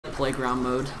playground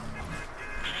mode.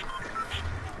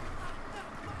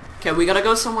 Okay, we gotta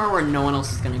go somewhere where no one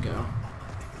else is gonna go.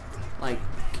 Like,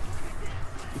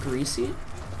 Greasy?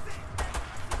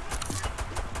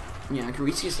 Yeah,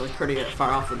 Greasy's like pretty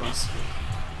far off the bus.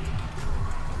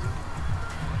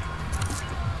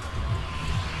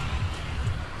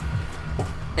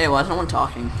 Hey, why is no one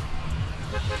talking?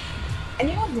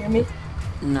 Anyone hear me?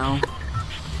 No.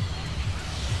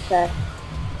 Okay.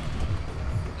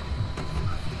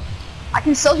 I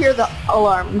can still hear the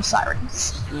alarm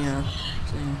sirens. Yeah.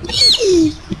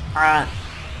 Alright.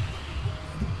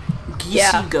 Geesey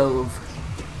Yeah. Gove.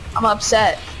 I'm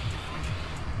upset.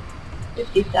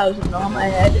 50,000 on my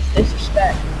head is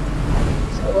disrespect.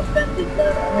 So offended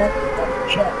that I have to come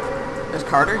check. There's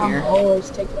Carter here. I'm always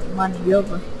taking money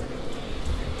over.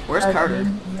 Where's Carter?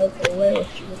 Away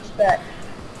what you expect.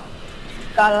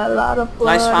 Got a lot of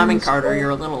blood. Nice timing, Carter.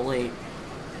 You're a little late.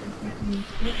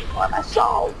 On my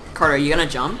soul. Carter, are you gonna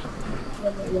jump? I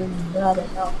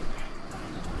don't know.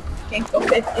 Can't go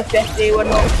 50-50 with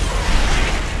no.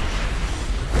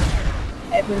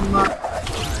 Every month.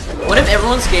 What if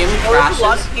everyone's game There's crashes? a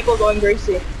lot of people going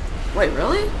greasy. Wait,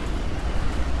 really?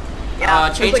 Yeah.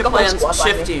 Change like of a whole plans. squad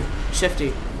behind me.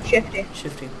 Shifty. Shifty.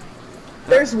 Shifty.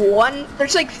 There's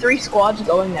like 3 squads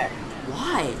going there.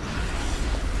 Why?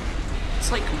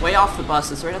 It's like way off the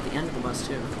bus. It's right at the end of the bus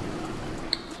too.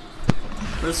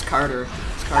 Where's Carter?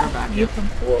 Is Carter back You here? can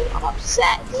fool. I'm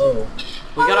upset. Whoa.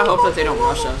 We gotta hope that they don't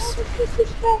rush us.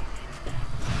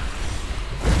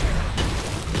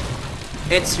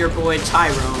 It's your boy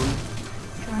Tyrone.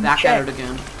 Back at it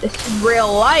again. This is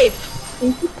real life.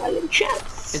 Thank you playing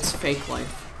chess. It's fake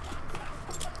life.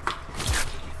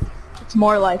 It's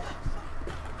more life.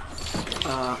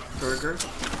 Burger.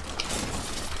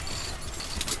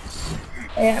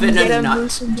 Hey, I'm Fit in a getting nut.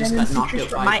 loose and Just getting got knocked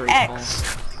features out from by my a great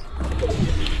ex.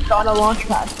 Got a launch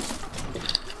pad.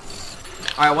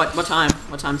 Alright, what time?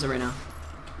 What time is it right now?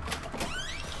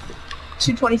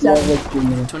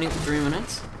 2:27. 23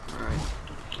 minutes? Alright.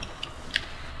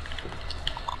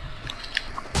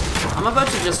 I'm about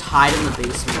to just hide in the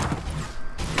basement.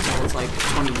 So it's like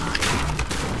 29.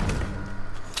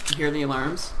 You hear the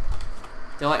alarms?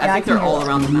 They're like, Yeah, I think I can they're all hear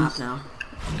around the map now.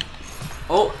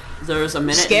 Oh, there's a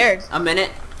minute. Scared. A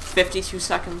minute, 52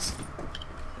 seconds.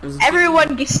 There's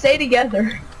Everyone stay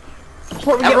together.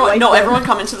 Before we get wiped out. everyone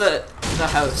come into the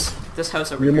house. This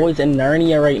house over Your here. boy's in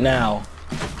Narnia right now.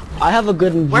 I have a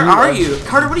good view. Where are of you?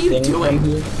 Carter, what are you things doing? from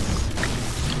here.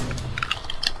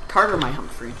 Carter, my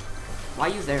Humphrey. Why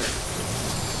are you there?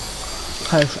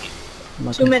 'Cause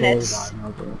my 2 controller minutes. died and I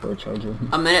was looking for a charger.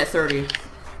 A minute 30.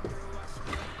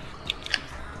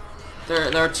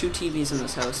 There are 2 TVs in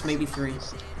this house, maybe 3.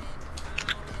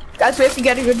 Guys, we have to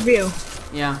get a good view.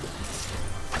 Yeah.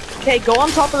 Okay, go on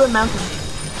top of the mountain.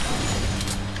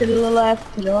 To the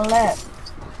left, to the left.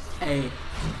 Hey.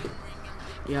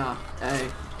 Yeah, hey.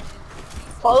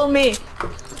 Follow me.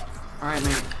 Alright,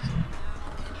 man.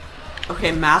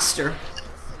 Okay, master.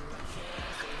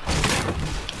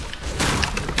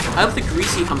 I hope the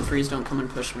greasy Humphreys don't come and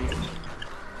push me.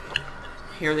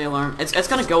 Hear the alarm. It's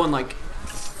gonna go in like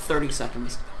 30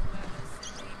 seconds.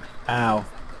 Ow.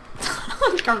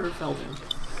 Carter fell down.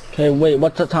 Okay, wait,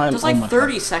 what's the time? There's Oh like my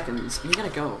 30 seconds. You gotta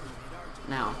go.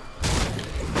 Now.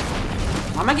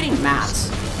 Why am I getting mats?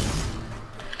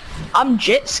 I'm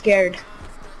jit scared.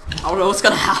 I don't know what's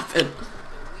gonna happen.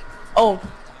 Oh,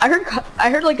 I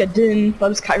heard like a din, but it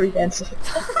was Kyrie dancing.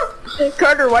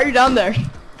 Carter, why are you down there? God.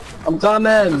 I'm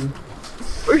coming!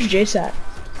 Where's Jace at?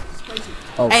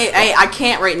 Oh, Hey, I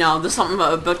can't right now. There's something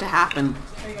about to happen.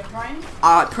 Are you gonna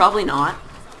try? Probably not.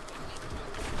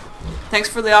 Thanks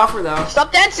for the offer, though.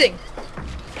 Stop dancing!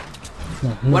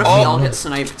 What if we all get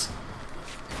sniped?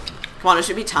 Come on, it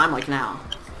should be time like now.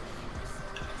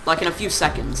 Like in a few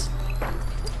seconds.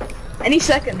 Any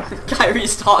second. Kyrie,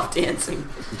 stop dancing.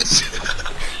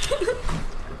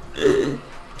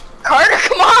 Carter,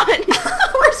 come on!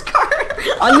 Where's Carter?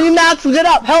 I need mats to get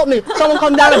up! Help me! Someone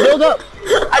come down and build up!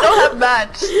 I don't have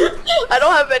mats. I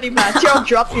don't have any mats. Here, I'll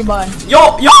drop you mine. Yo!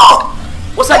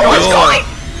 What's that noise?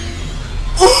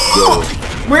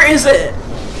 Where is it?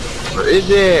 Where is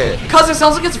it? Cause it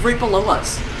sounds like it's right below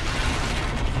us.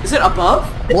 Is it above?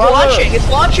 It's What? launching, it's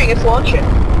launching, it's launching.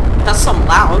 That's some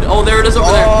loud. Oh, there it is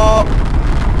over there. Oh,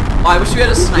 I wish we had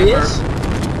a sniper. This?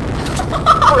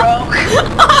 Bro.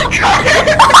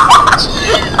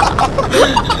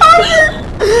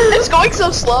 It's going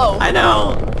so slow. I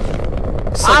know.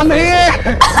 So I'm fast.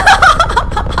 here!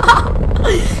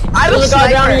 I'm a There's a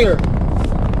guy down sniper. here!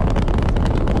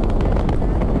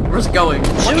 Where's it going?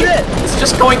 Shoot it! It's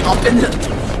just going up in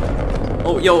the...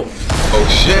 Oh, yo. Oh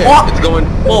shit! What? It's going.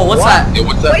 Whoa, what's that? Yo,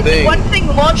 what's that Wait, thing? one thing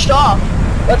launched off.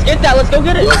 Let's get that. Let's go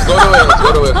get it. Let's go to it. Let's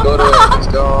go to it. Let's go to it. Let's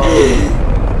go.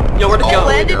 Yo, where'd it It go?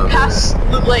 landed past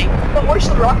the lake. But where's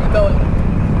the rocket going?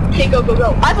 Okay, go, go,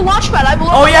 go. I have a launch pad. I have a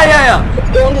launch Oh yeah, yeah, yeah.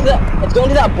 Let's go into that. Let's go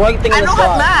into that bright thing I in the don't sky.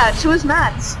 have mats. Who has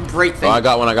mats? Great Oh, thing. I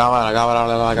got one. I got one. I got one.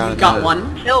 I got You it. got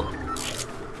one. Nope.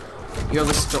 Yo,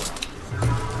 the still.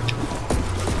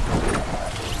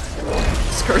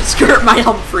 Skirt, skirt, my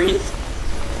Humphreys.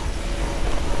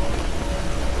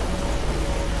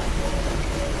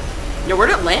 Yo,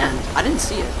 where'd it land? I didn't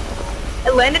see it.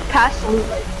 It landed past the loot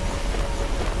lake.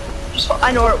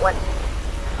 I know where it went.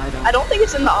 I don't think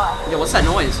it's in the eye. Yo, what's that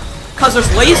noise? Cause there's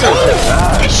lasers.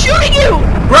 It's shooting you!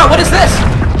 Bro, what is this?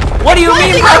 What do you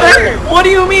mean, Landing brother? here. What do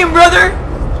you mean, brother?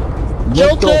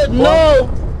 Tilted, no.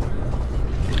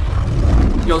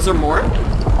 Yo, is there more?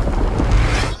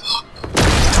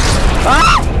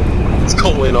 What's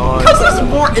going on? Cause there's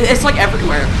more. It's like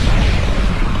everywhere.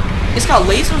 It's got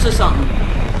lasers or something.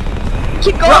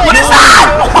 Keep going! Bro, what is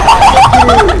that?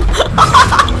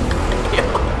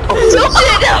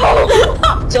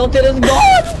 Tilted! Tilted is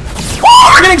gone.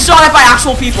 We're getting shot at by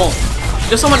actual people.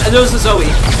 There's someone. There's a Zoe.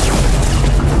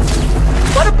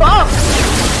 What a bump!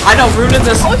 I know, ruined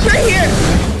this. Oh, it's right here!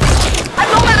 I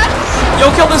know that! Yo,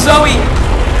 kill the Zoe.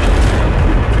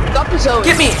 Got the Zoe.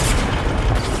 Get me.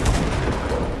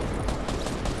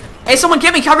 Hey, someone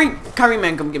get me. Kyrie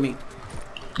man, come get me.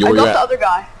 Yo, I where you got the at? other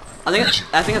guy.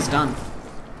 I think it's done.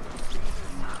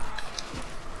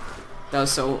 That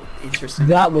was so interesting.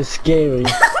 That was scary.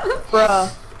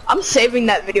 Bruh. I'm saving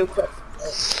that video clip.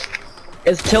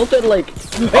 Is Tilted like?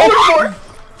 Oh, more!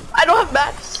 I don't have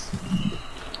mats.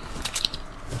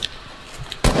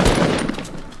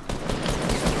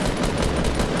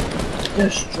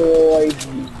 Destroyed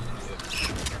me.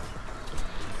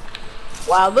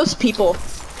 Wow, those people.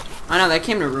 I know, they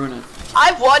came to ruin it.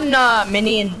 I have one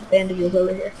mini and bandages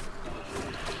over here.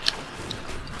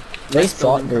 They Nice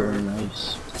thought they building were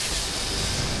nice.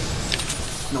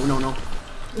 No, no, no.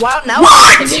 Wow, now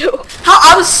What? what do I do?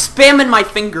 How? I was spamming my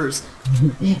fingers.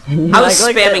 I was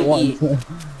Like that spamming E. once.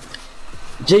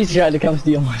 Jay's tried to come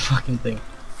steal my fucking thing.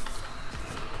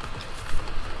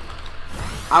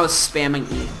 I was spamming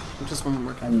E. Just one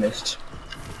more I time. missed.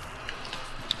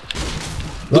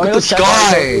 Look at the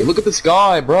sky! Look at the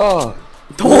sky, bro!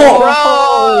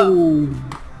 Oh,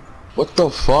 What the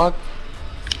fuck?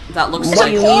 that looks It's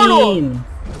like like portal.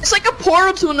 It's like a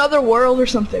portal to another world or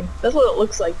something. That's what it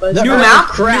looks like. But it's new Earth map.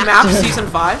 New cracked. map, season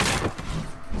 5.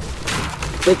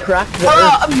 They cracked the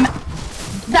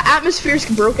Earth. the atmosphere's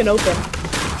broken open.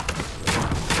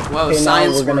 Whoa, Okay, now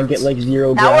science we're gonna words. get like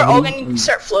zero Now we're all gravity. gonna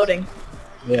start floating.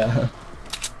 Yeah.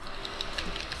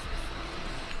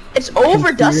 It's over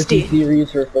Conspiracy Dusty.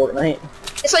 theories for Fortnite.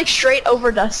 It's like straight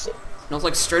over Dusty. Smells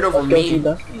like straight over Let's go see me.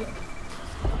 Dusty.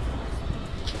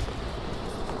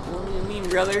 What do you mean,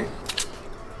 brother?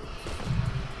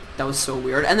 That was so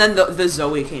weird. And then the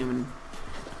Zoe came and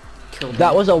killed me.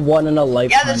 That was a one in a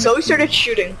lifetime. Yeah, the Zoe started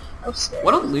shooting. I was scared.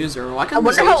 What a loser. Why I can't the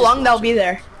wonder Zoe how just- long they'll be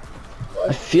there.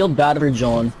 I feel bad for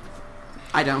John.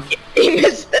 I don't. He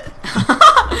missed it.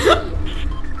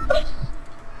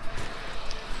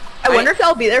 I wonder if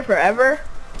they'll be there forever,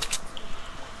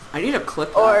 I need a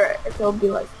clip or that. if they'll be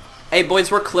like, Hey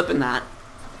boys, we're clipping that.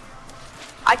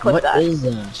 I clipped What that. is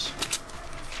that?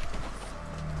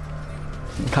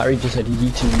 Kyrie just said he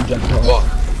eats and jumped off. Fuck.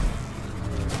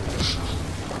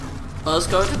 Well, let's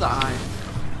go to the eye.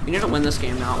 We need to win this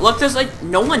game now. Look, there's like,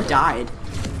 no one died.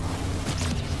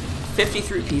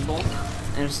 53 people,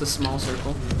 and it's a small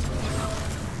circle.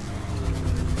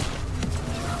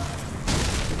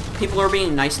 People are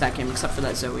being nice that game, except for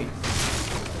that Zoe.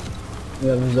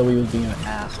 Yeah, Zoe was being an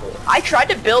asshole. I tried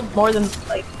to build more than,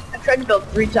 like, I tried to build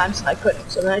 3 times and I couldn't,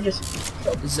 so then I just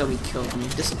killed. Zoe killed me.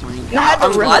 Disappointing. No, I had to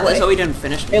I'm run glad away. that Zoe didn't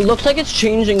finish me. It looks like it's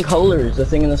changing colors, the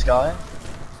thing in the sky.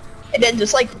 And then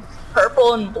just like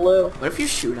purple and blue. What if you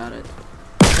shoot at it?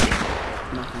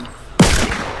 Nothing.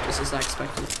 Just as I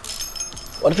expected.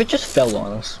 What if it just fell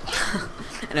on us?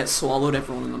 And it swallowed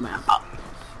everyone on the map.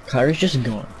 Kyrie's just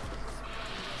gone.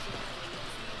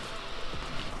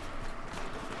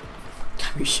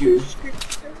 Can we shoot?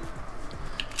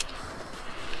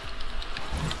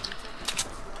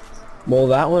 Well,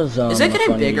 that was, Is it a getting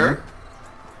funny bigger? year.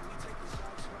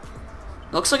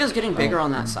 Looks like it's getting bigger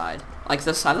on that side. Like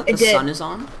the side that It the did. sun is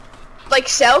on. Like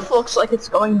south looks like it's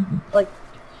going like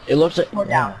It looks like... more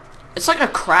down. It's like a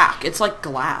crack. It's like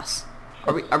glass.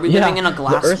 Are we Yeah, living in a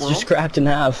glass the Earth's world? just cracked in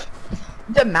half.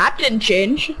 The map didn't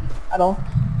change at all.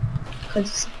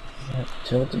 It's, Yeah,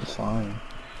 Tilted's fine.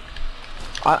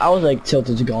 I was like,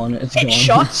 Tilted's gone, it's it gone.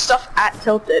 shot stuff at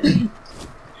Tilted.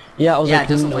 Yeah, I was Yeah, like,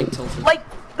 it doesn't no. like tilted. Like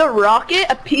the rocket,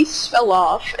 a piece fell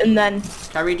off, and then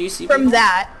Kyrie, do you see from people?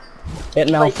 that, It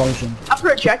malfunctioned. a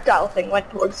projectile thing went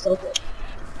towards tilted.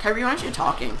 Kyrie, why aren't you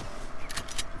talking?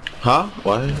 Huh?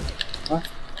 What?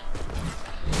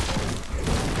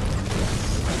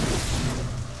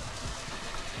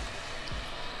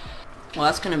 Well,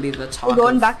 that's gonna be the talk. We're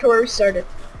going of- back to where we started.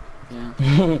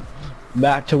 Yeah.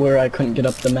 Back to where I couldn't get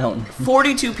up the mountain.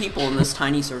 42 people in this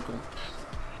tiny circle.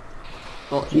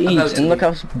 Well, about Jeez, to and look be.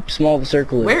 how small the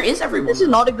circle is. Where is everyone? This is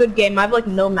not a good game. I have like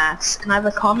no mats, and I have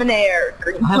a common air,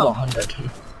 green I have pump, 100.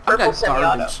 I've purple got semi-auto.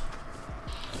 garbage.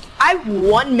 I have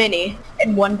 1 mini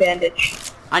and 1 bandage.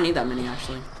 I need that many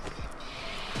actually.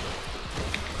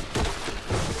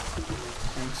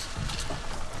 Thanks.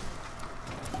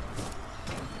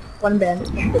 1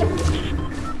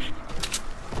 bandage.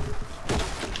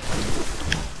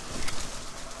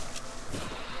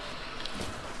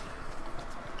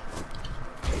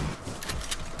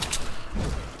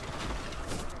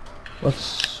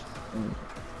 What's...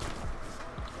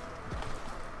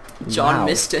 John Wow.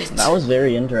 missed it. That was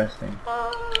very interesting.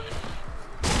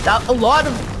 That, a lot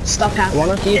of stuff I happened.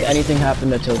 want to see if anything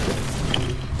happened to Tilted.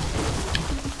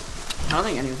 I don't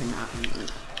think anything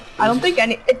happened. I don't think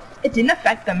it didn't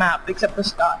affect the map except the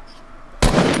sky.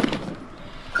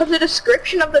 Cause the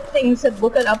description of the thing said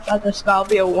look it up at the sky will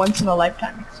be a once in a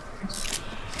lifetime experience.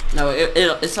 No,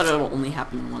 it said it'll only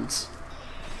happen once.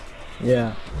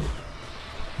 Yeah.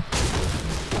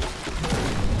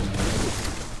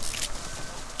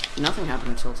 Nothing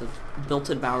happened to Tilted.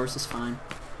 Builted Bowers is fine.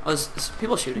 Oh, there's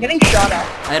people shooting. I'm getting shot at.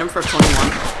 I hit him for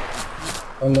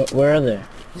 21. Where are they?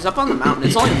 He's up on the mountain.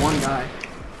 It's only one guy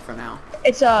for now.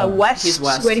 It's west, He's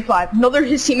west. 285. No,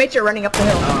 his teammates are running up the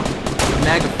hill.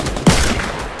 Meg.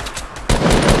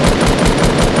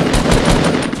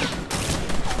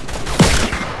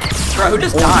 Bro, who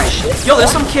just died? shit. Yo,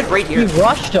 there's some kid right He here.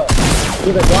 rushed us.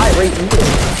 There's a guy right here.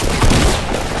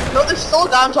 No, there's still a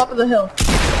guy on top of the hill.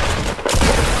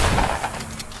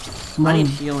 I need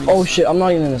healing. Oh shit, I'm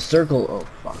not even in a circle. Oh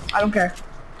fuck. I don't care.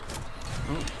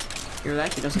 Hear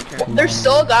that? He doesn't care. There's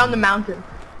still a guy on the mountain.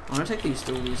 I wanna take these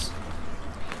dualies.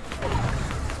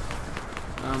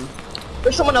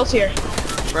 There's someone else here.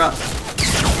 Bro,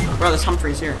 this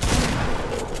Humphrey's here.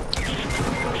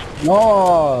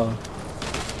 No.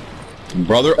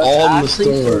 Brother, That's all in the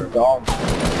actually store. so dog.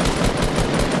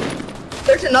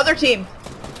 There's another team.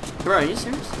 Bro, are you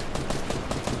serious?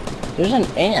 There's an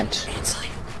ant. It's like...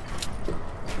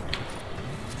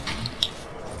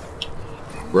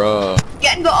 Bruh.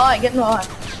 Get in the eye, get in the eye.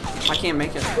 I can't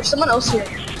make it. There's someone else here.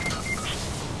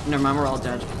 Never mind, we're all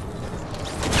dead.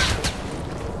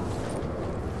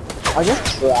 I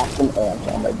just trapped an ant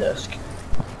on my desk.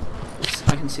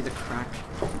 I can see the crack.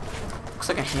 Looks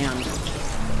like a hand.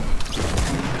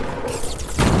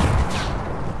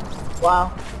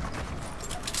 Wow.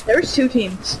 There's 2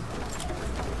 teams.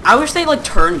 I wish they like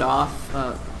turned off.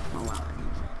 Oh wow.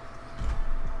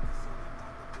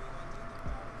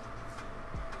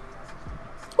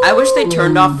 I wish they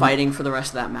turned off fighting for the rest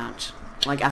of that match. Like